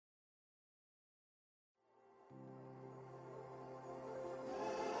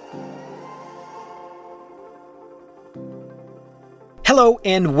Hello,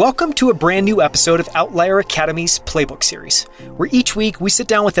 and welcome to a brand new episode of Outlier Academy's Playbook series, where each week we sit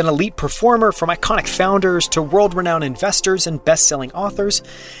down with an elite performer from iconic founders to world-renowned investors and best-selling authors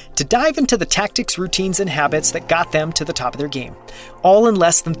to dive into the tactics, routines, and habits that got them to the top of their game, all in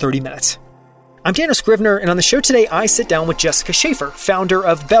less than 30 minutes. I'm Daniel Scrivener, and on the show today, I sit down with Jessica Schaefer, founder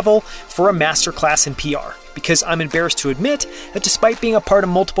of Bevel, for a masterclass in PR, because I'm embarrassed to admit that despite being a part of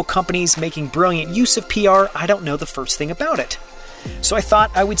multiple companies making brilliant use of PR, I don't know the first thing about it. So I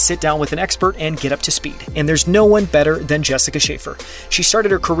thought I would sit down with an expert and get up to speed. And there's no one better than Jessica Schaefer. She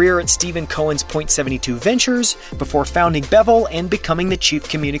started her career at Stephen Cohen's Point 72 Ventures before founding Bevel and becoming the Chief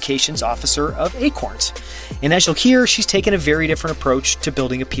Communications Officer of Acorns. And as you'll hear, she's taken a very different approach to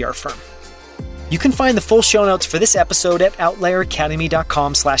building a PR firm. You can find the full show notes for this episode at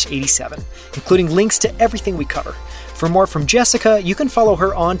outlieracademy.com/87, including links to everything we cover. For more from Jessica, you can follow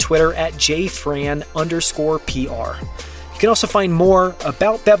her on Twitter at jfran_PR. You can also find more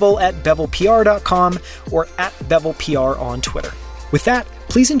about Bevel at bevelpr.com or at bevelpr on Twitter. With that,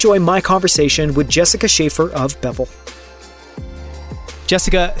 please enjoy my conversation with Jessica Schaefer of Bevel.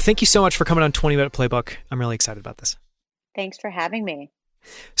 Jessica, thank you so much for coming on 20 Minute Playbook. I'm really excited about this. Thanks for having me.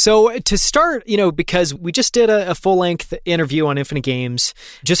 So to start, because we just did a full-length interview on Infinite Games,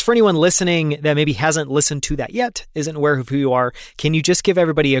 just for anyone listening that maybe hasn't listened to that yet, isn't aware of who you are, can you just give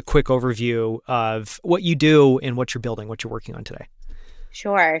everybody a quick overview of what you do and what you're building, what you're working on today?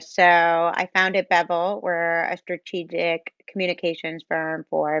 Sure. So I founded Bevel. We're a strategic communications firm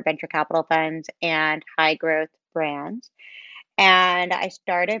for venture capital funds and high-growth brands. And I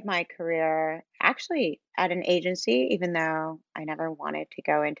started my career actually at an agency, even though I never wanted to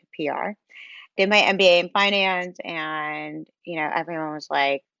go into PR. Did my MBA in finance, and everyone was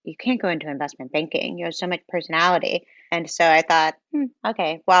like, "You can't go into investment banking. You have so much personality." And so I thought,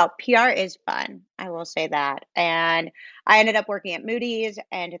 okay, well, PR is fun. I will say that. And I ended up working at Moody's,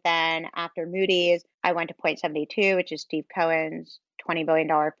 and then after Moody's, I went to Point 72, which is Steve Cohen's $20 billion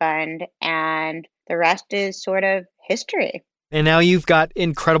fund, and the rest is sort of history. And now you've got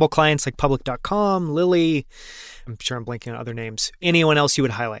incredible clients like Public.com, Lilly. I'm sure I'm blanking on other names. Anyone else you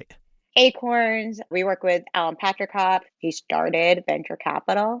would highlight? Acorns. We work with Alan Patrick. He started venture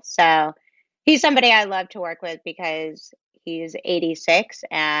capital. So he's somebody I love to work with because he's 86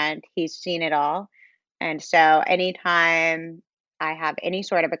 and he's seen it all. And so anytime I have any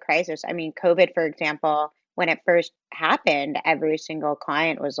sort of a crisis, COVID, for example, when it first happened, every single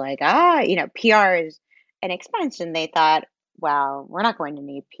client was like, PR is an expense. And they thought, well, we're not going to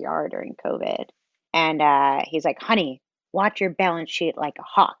need PR during COVID. And he's like, honey, watch your balance sheet like a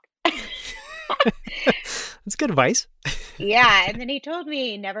hawk. That's good advice. Yeah. And then he told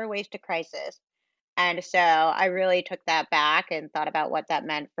me never waste a crisis. And so I really took that back and thought about what that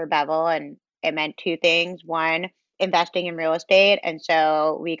meant for Bevel. And it meant two things. One, investing in real estate. And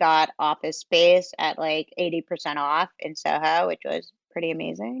so we got office space at like 80% off in Soho, which was pretty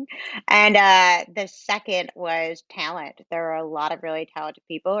amazing. And the second was talent. There were a lot of really talented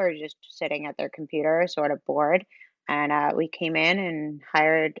people who are just sitting at their computer, sort of bored. And we came in and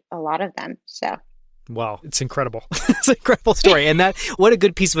hired a lot of them. So. Wow, it's incredible. It's an incredible story. And what a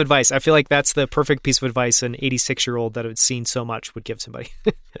good piece of advice. I feel like that's the perfect piece of advice an 86-year-old that had seen so much would give somebody.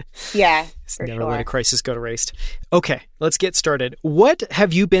 Yeah, for never sure. let a crisis go to waste. Okay, let's get started. What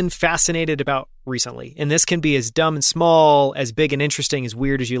have you been fascinated about recently? And this can be as dumb and small, as big and interesting, as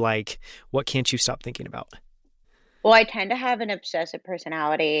weird as you like. What can't you stop thinking about? Well, I tend to have an obsessive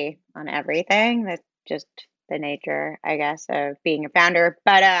personality on everything. That's just the nature, I guess, of being a founder.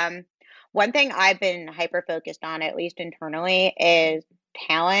 But one thing I've been hyper-focused on, at least internally, is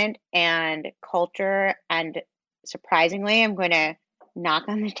talent and culture. And surprisingly, I'm going to knock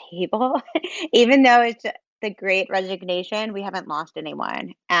on the table. Even though it's the great resignation, we haven't lost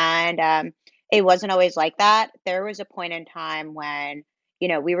anyone. And it wasn't always like that. There was a point in time when,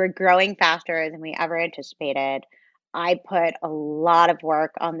 we were growing faster than we ever anticipated. I put a lot of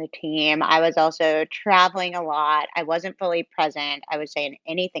work on the team. I was also traveling a lot. I wasn't fully present, I would say, in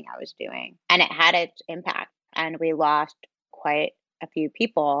anything I was doing. And it had its impact. And we lost quite a few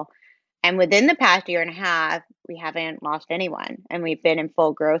people. And within the past year and a half, we haven't lost anyone. And we've been in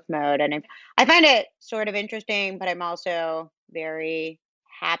full growth mode. And I find it sort of interesting, but I'm also very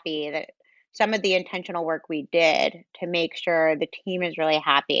happy that some of the intentional work we did to make sure the team is really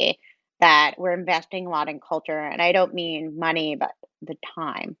happy, that we're investing a lot in culture. And I don't mean money, but the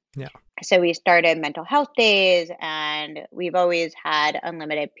time. Yeah. So we started mental health days, and we've always had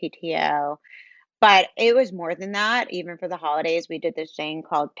unlimited PTO. But it was more than that. Even for the holidays, we did this thing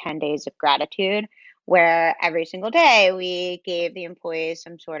called 10 Days of Gratitude, where every single day we gave the employees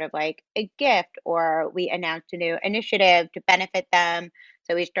some sort of like a gift, or we announced a new initiative to benefit them.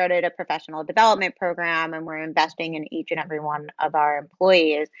 So we started a professional development program, and we're investing in each and every one of our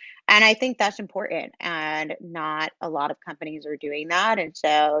employees. And I think that's important. And not a lot of companies are doing that. And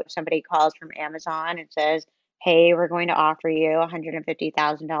so if somebody calls from Amazon and says, hey, we're going to offer you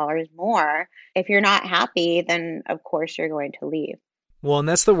 $150,000 more. If you're not happy, then of course you're going to leave. Well, and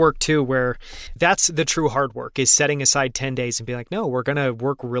that's the work too, where that's the true hard work, is setting aside 10 days and be like, no, we're going to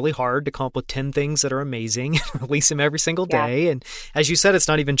work really hard to come up with 10 things that are amazing, release them every single day. And as you said, it's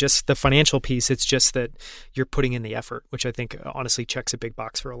not even just the financial piece. It's just that you're putting in the effort, which I think honestly checks a big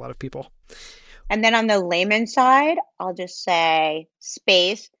box for a lot of people. And then on the layman side, I'll just say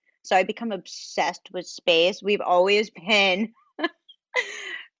space. So I become obsessed with space. We've always been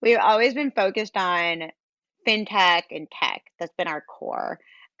focused on fintech and tech. That's been our core.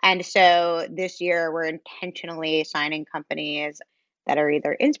 And so this year we're intentionally signing companies that are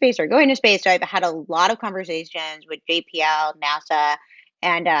either in space or going to space. So I've had a lot of conversations with JPL, NASA,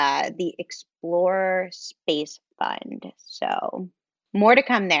 and the Explore Space Fund. So more to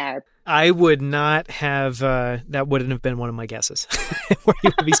come there. I would not have, that wouldn't have been one of my guesses where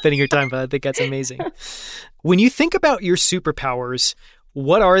you would be spending your time, but I think that's amazing. When you think about your superpowers,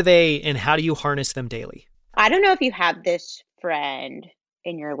 what are they and how do you harness them daily? I don't know if you have this friend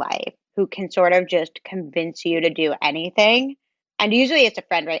in your life who can sort of just convince you to do anything. And usually it's a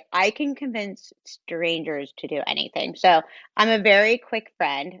friend, right? I can convince strangers to do anything. So I'm a very quick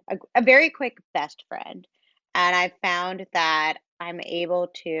friend, a very quick best friend. And I've found that I'm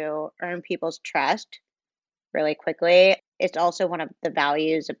able to earn people's trust really quickly. It's also one of the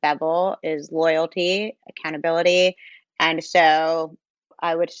values of Bevel is loyalty, accountability. And so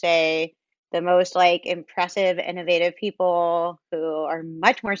I would say the most like impressive, innovative people who are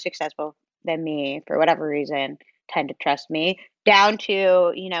much more successful than me for whatever reason tend to trust me, down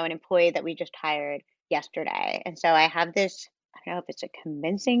to, an employee that we just hired yesterday. And so I have this, I don't know if it's a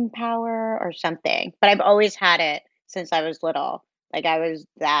convincing power or something, but I've always had it since I was little. Like I was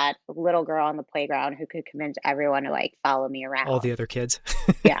that little girl on the playground who could convince everyone to like follow me around. All the other kids.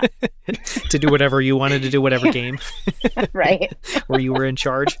 Yeah. To do whatever you wanted to do, whatever game. Right. Where you were in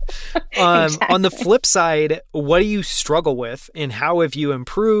charge. Exactly. On the flip side, what do you struggle with and how have you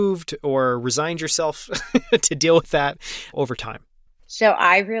improved or resigned yourself to deal with that over time? So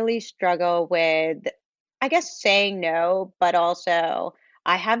I really struggle with, I guess, saying no, but also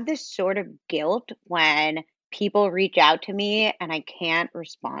I have this sort of guilt when people reach out to me and I can't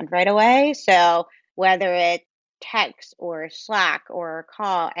respond right away. So whether it's text or Slack or a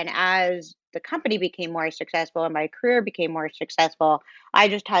call, and as the company became more successful and my career became more successful, I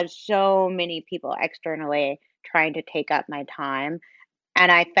just had so many people externally trying to take up my time. And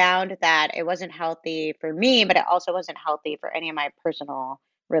I found that it wasn't healthy for me, but it also wasn't healthy for any of my personal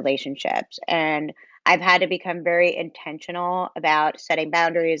relationships. And I've had to become very intentional about setting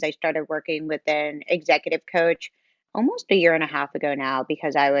boundaries. I started working with an executive coach almost a year and a half ago now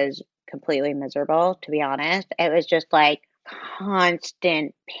because I was completely miserable, to be honest. It was just like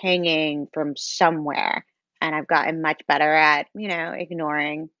constant pinging from somewhere. And I've gotten much better at,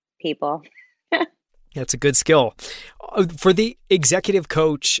 ignoring people. That's a good skill. For the executive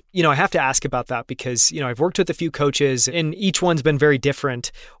coach, I have to ask about that because, I've worked with a few coaches and each one's been very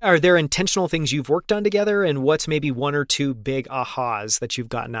different. Are there intentional things you've worked on together and what's maybe one or two big ahas that you've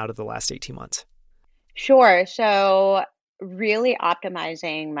gotten out of the last 18 months? Sure. So really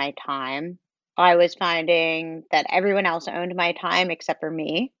optimizing my time. I was finding that everyone else owned my time except for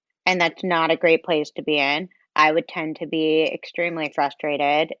me, and that's not a great place to be in. I would tend to be extremely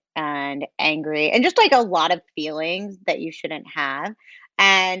frustrated and angry and just like a lot of feelings that you shouldn't have.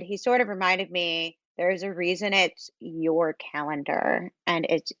 And he sort of reminded me there's a reason it's your calendar and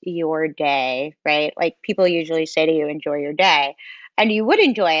it's your day, right? Like people usually say to you, enjoy your day. And you would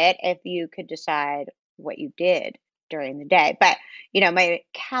enjoy it if you could decide what you did during the day. But, my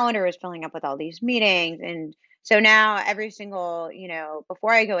calendar was filling up with all these meetings. And so now every single,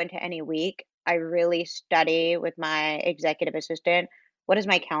 before I go into any week, I really study with my executive assistant. What does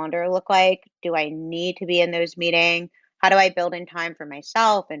my calendar look like? Do I need to be in those meetings? How do I build in time for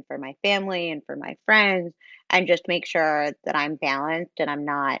myself and for my family and for my friends? And just make sure that I'm balanced and I'm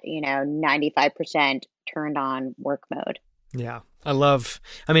not, 95% turned on work mode. Yeah.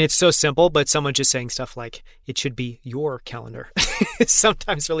 It's so simple, but someone just saying stuff like, it should be your calendar is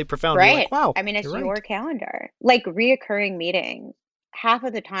sometimes really profound. Right. Like, wow. It's your right. Calendar. Like reoccurring meetings. Half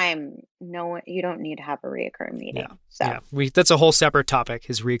of the time, you don't need to have a reoccurring meeting. Yeah. That's a whole separate topic,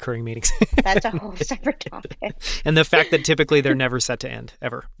 is reoccurring meetings. That's a whole separate topic. And the fact that typically they're never set to end,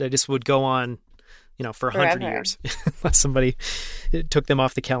 ever. They just would go on, for 100 Forever. years, unless somebody took them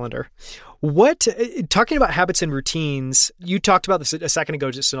off the calendar. What, talking about habits and routines, you talked about this a second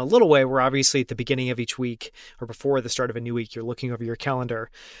ago, just in a little way, where obviously at the beginning of each week or before the start of a new week, you're looking over your calendar.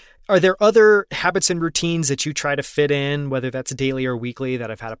 Are there other habits and routines that you try to fit in, whether that's daily or weekly, that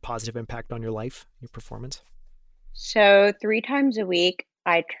have had a positive impact on your life, your performance? So 3 times a week,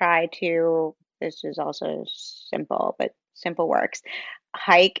 I try to, this is also simple, but simple works,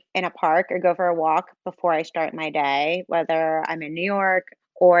 hike in a park or go for a walk before I start my day, whether I'm in New York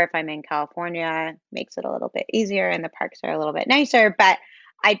or if I'm in California, makes it a little bit easier and the parks are a little bit nicer. But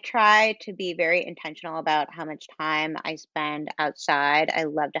I try to be very intentional about how much time I spend outside. I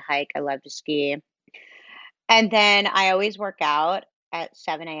love to hike, I love to ski. And then I always work out at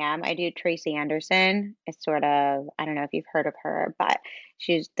 7 a.m. I do Tracy Anderson. It's sort of, I don't know if you've heard of her, but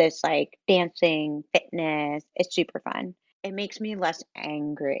she's this like dancing fitness. It's super fun. It makes me less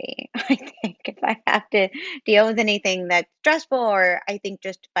angry, I think, if I have to deal with anything that's stressful, or I think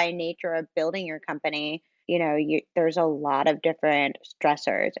just by nature of building your company, there's a lot of different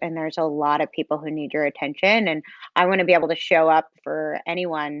stressors and there's a lot of people who need your attention. And I want to be able to show up for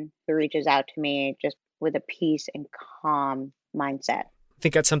anyone who reaches out to me just with a peace and calm mindset. I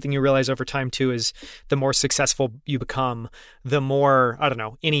think that's something you realize over time too, is the more successful you become, the more, I don't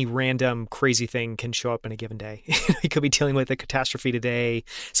know, any random crazy thing can show up in a given day. You could be dealing with a catastrophe today,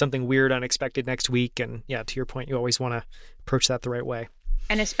 something weird, unexpected next week. And yeah, to your point, you always want to approach that the right way.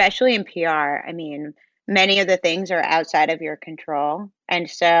 And especially in PR, I mean, many of the things are outside of your control. And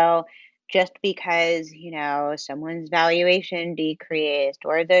so just because, someone's valuation decreased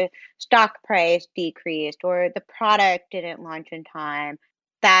or the stock price decreased or the product didn't launch in time,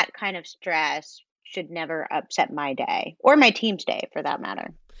 that kind of stress should never upset my day or my team's day for that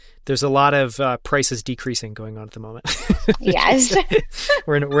matter. There's a lot of prices decreasing going on at the moment. Yes.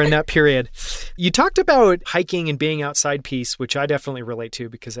 we're in that period. You talked about hiking and being outside piece, which I definitely relate to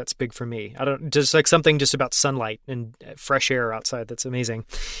because that's big for me. I don't just like something just about sunlight and fresh air outside. That's amazing.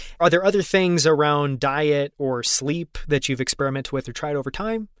 Are there other things around diet or sleep that you've experimented with or tried over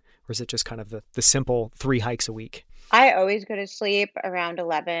time? Or is it just kind of the simple 3 hikes a week? I always go to sleep around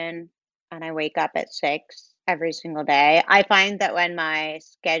 11 and I wake up at 6 every single day. I find that when my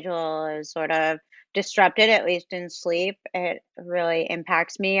schedule is sort of disrupted, at least in sleep, it really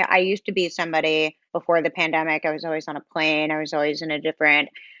impacts me. I used to be somebody before the pandemic, I was always on a plane, I was always in a different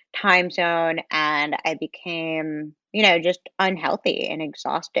time zone, and I became, just unhealthy and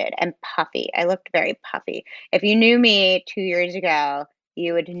exhausted and puffy. I looked very puffy. If you knew me 2 years ago,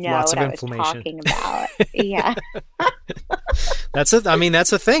 you would know Lots what of I was inflammation. talking about. Yeah. That's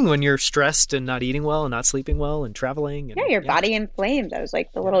a thing when you're stressed and not eating well and not sleeping well and traveling Yeah, and your yeah. body inflames. I was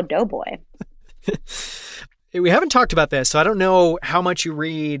like the Yeah. little doughboy. We haven't talked about this, so I don't know how much you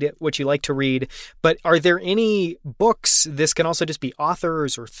read, what you like to read, but are there any books, this can also just be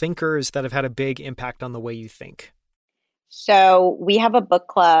authors or thinkers, that have had a big impact on the way you think? So we have a book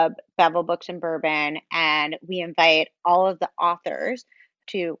club, Bevel Books and Bourbon, and we invite all of the authors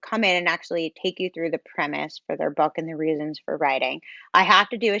to come in and actually take you through the premise for their book and the reasons for writing. I have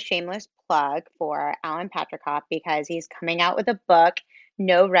to do a shameless plug for Alan Patricof because he's coming out with a book,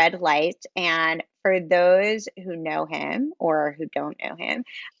 No Red Lights. And for those who know him or who don't know him,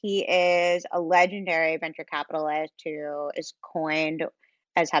 he is a legendary venture capitalist who is coined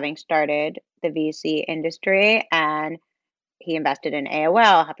as having started the VC industry. And he invested in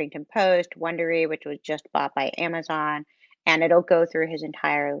AOL, Huffington Post, Wondery, which was just bought by Amazon, and it'll go through his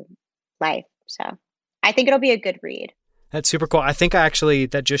entire life. So I think it'll be a good read. That's super cool. I think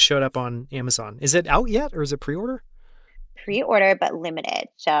that just showed up on Amazon. Is it out yet or is it pre-order? Pre-order, but limited.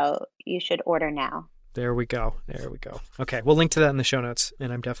 So you should order now. There we go. Okay, we'll link to that in the show notes,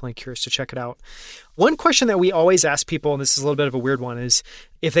 and I'm definitely curious to check it out. One question that we always ask people, and this is a little bit of a weird one, is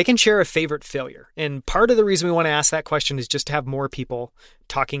if they can share a favorite failure. And part of the reason we want to ask that question is just to have more people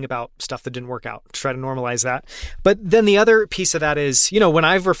talking about stuff that didn't work out, to try to normalize that. But then the other piece of that is, when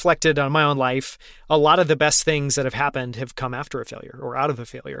I've reflected on my own life, a lot of the best things that have happened have come after a failure or out of a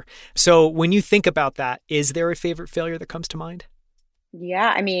failure. So when you think about that, is there a favorite failure that comes to mind?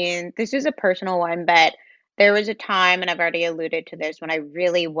 Yeah, I mean, this is a personal one, but there was a time, and I've already alluded to this, when I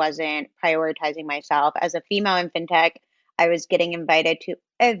really wasn't prioritizing myself. As a female in fintech, I was getting invited to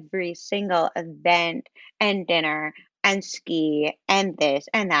every single event and dinner and ski and this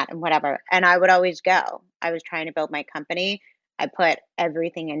and that and whatever. And I would always go. I was trying to build my company. I put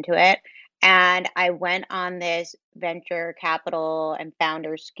everything into it. And I went on this venture capital and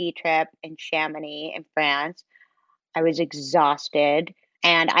founder ski trip in Chamonix in France. I was exhausted.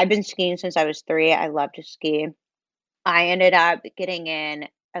 And I've been skiing since I was 3. I love to ski. I ended up getting in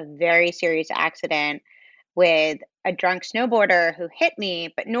a very serious accident with a drunk snowboarder who hit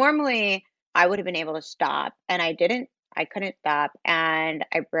me, but normally I would have been able to stop, and I didn't. I couldn't stop, and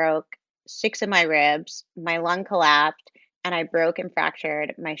I broke 6 of my ribs, my lung collapsed, and I broke and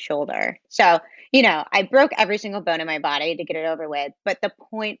fractured my shoulder. So, I broke every single bone in my body to get it over with. But the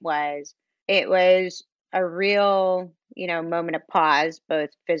point was, it was a real, moment of pause, both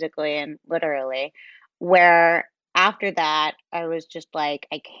physically and literally, where after that, I was just like,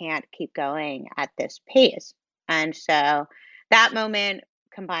 I can't keep going at this pace. And so that moment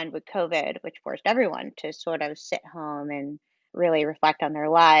combined with COVID, which forced everyone to sort of sit home and really reflect on their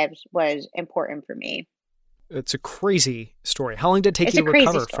lives, was important for me. It's a crazy story. How long did it take It's you a to crazy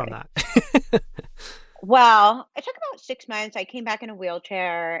recover story. from that? Well, it took about 6 months. I came back in a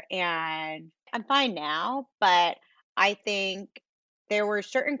wheelchair and I'm fine now, but I think there were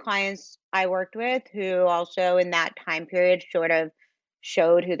certain clients I worked with who also in that time period sort of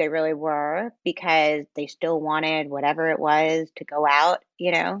showed who they really were because they still wanted whatever it was to go out,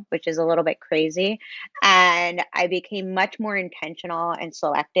 which is a little bit crazy. And I became much more intentional and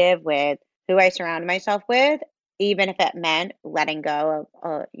selective with who I surrounded myself with, even if it meant letting go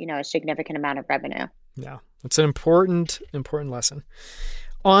of, a significant amount of revenue. Yeah, it's an important lesson.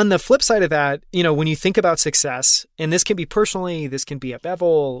 On the flip side of that, when you think about success, and this can be personally, this can be at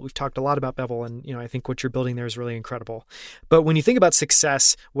Bevel. We've talked a lot about Bevel, and I think what you're building there is really incredible. But when you think about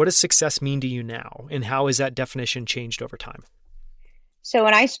success, what does success mean to you now, and how has that definition changed over time? So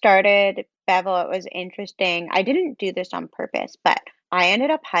when I started Bevel, it was interesting. I didn't do this on purpose, but I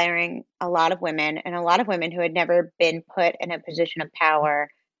ended up hiring a lot of women and a lot of women who had never been put in a position of power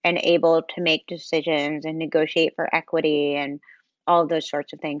and able to make decisions and negotiate for equity and all of those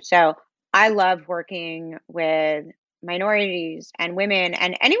sorts of things. So I love working with minorities and women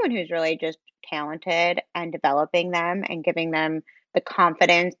and anyone who's really just talented and developing them and giving them the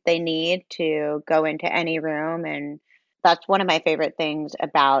confidence they need to go into any room. And that's one of my favorite things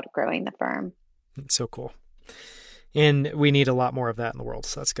about growing the firm. It's so cool. And we need a lot more of that in the world.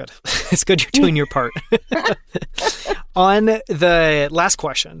 So that's good. It's good you're doing your part. On the last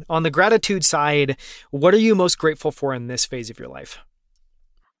question, on the gratitude side, what are you most grateful for in this phase of your life?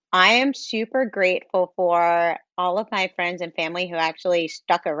 I am super grateful for all of my friends and family who actually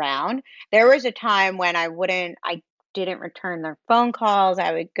stuck around. There was a time when I didn't return their phone calls.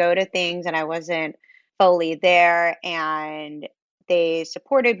 I would go to things and I wasn't fully there, and they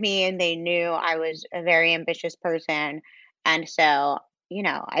supported me and they knew I was a very ambitious person. And so,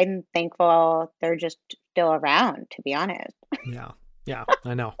 I'm thankful they're just still around, to be honest. Yeah,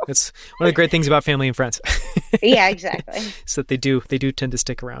 I know. It's one of the great things about family and friends. Yeah, exactly. So that they do tend to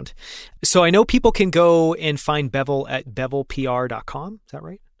stick around. So I know people can go and find Bevel at bevelpr.com. Is that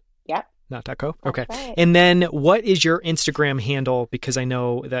right? Yep. Not .co? That's okay. right. And then what is your Instagram handle? Because I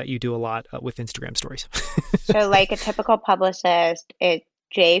know that you do a lot with Instagram stories. So like a typical publicist, it's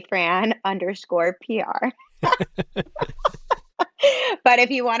jfran_PR. But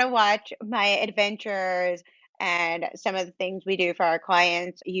if you want to watch my adventures and some of the things we do for our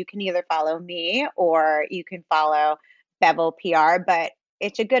clients, you can either follow me or you can follow Bevel PR, but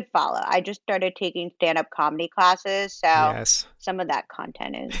it's a good follow. I just started taking stand-up comedy classes, so Yes. Some of that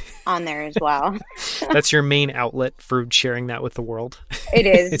content is on there as well. That's your main outlet for sharing that with the world. It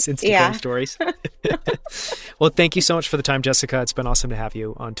is. It's Instagram stories. Well, thank you so much for the time, Jessica. It's been awesome to have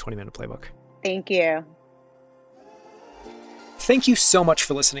you on 20 Minute Playbook. Thank you. Thank you so much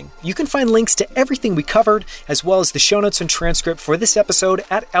for listening. You can find links to everything we covered, as well as the show notes and transcript for this episode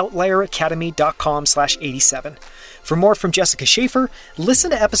at outlieracademy.com/87. For more from Jessica Schaefer, listen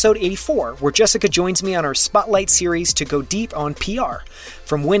to episode 84, where Jessica joins me on our Spotlight series to go deep on PR.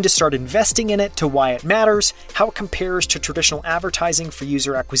 From when to start investing in it to why it matters, how it compares to traditional advertising for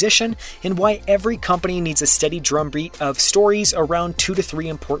user acquisition, and why every company needs a steady drumbeat of stories around 2 to 3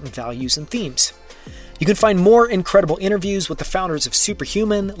 important values and themes. You can find more incredible interviews with the founders of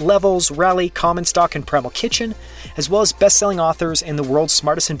Superhuman, Levels, Rally, Common Stock, and Primal Kitchen, as well as best-selling authors and the world's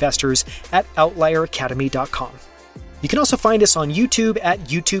smartest investors at outlieracademy.com. You can also find us on YouTube at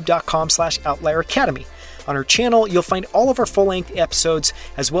youtube.com/outlieracademy. On our channel, you'll find all of our full-length episodes,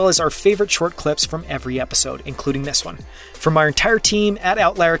 as well as our favorite short clips from every episode, including this one. From our entire team at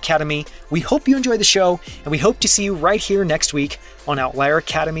Outlier Academy, we hope you enjoy the show, and we hope to see you right here next week on Outlier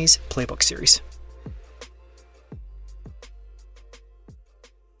Academy's Playbook series.